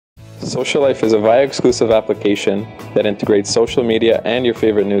Socialife is a VAIO exclusive application that integrates social media and your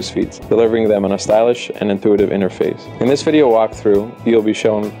favorite news feeds, delivering them on a stylish and intuitive interface. In this video walkthrough, you'll be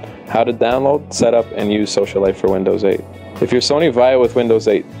shown how to download, set up, and use Socialife for Windows 8. If your Sony VAIO with Windows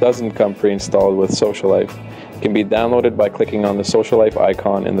 8 doesn't come pre-installed with Socialife, it can be downloaded by clicking on the Socialife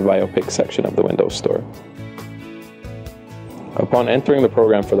icon in the VAIO pick section of the Windows Store. Upon entering the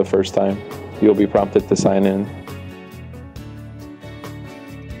program for the first time, you'll be prompted to sign in.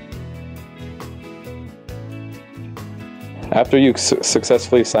 After you've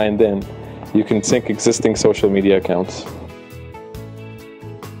successfully signed in, you can sync existing social media accounts.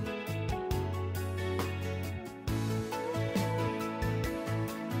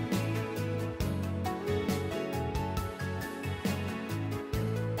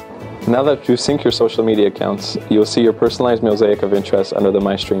 Now that you sync your social media accounts, you'll see your personalized mosaic of interest under the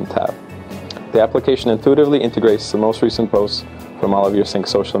My Stream tab. The application intuitively integrates the most recent posts from all of your synced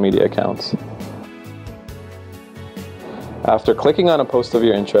social media accounts. After clicking on a post of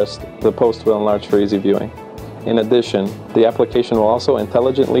your interest, the post will enlarge for easy viewing. In addition, the application will also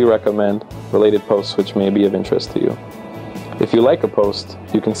intelligently recommend related posts which may be of interest to you. If you like a post,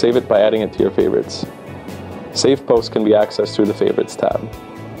 you can save it by adding it to your favorites. Saved posts can be accessed through the Favorites tab.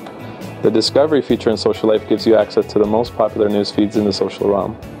 The Discovery feature in Socialife gives you access to the most popular news feeds in the social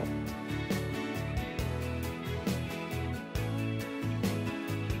realm.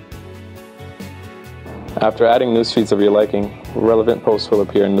 After adding news feeds of your liking, relevant posts will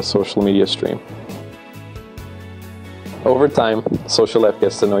appear in the social media stream. Over time, Socialife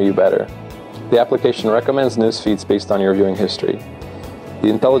gets to know you better. The application recommends news feeds based on your viewing history. The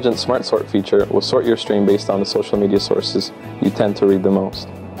intelligent Smart Sort feature will sort your stream based on the social media sources you tend to read the most.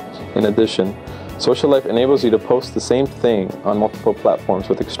 In addition, Socialife enables you to post the same thing on multiple platforms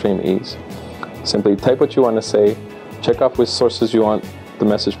with extreme ease. Simply type what you want to say, check off which sources you want the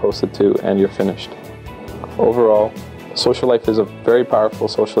message posted to, and you're finished. Overall, Socialife is a very powerful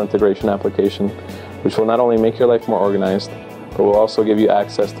social integration application which will not only make your life more organized, but will also give you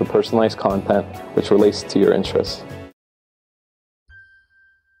access to personalized content which relates to your interests.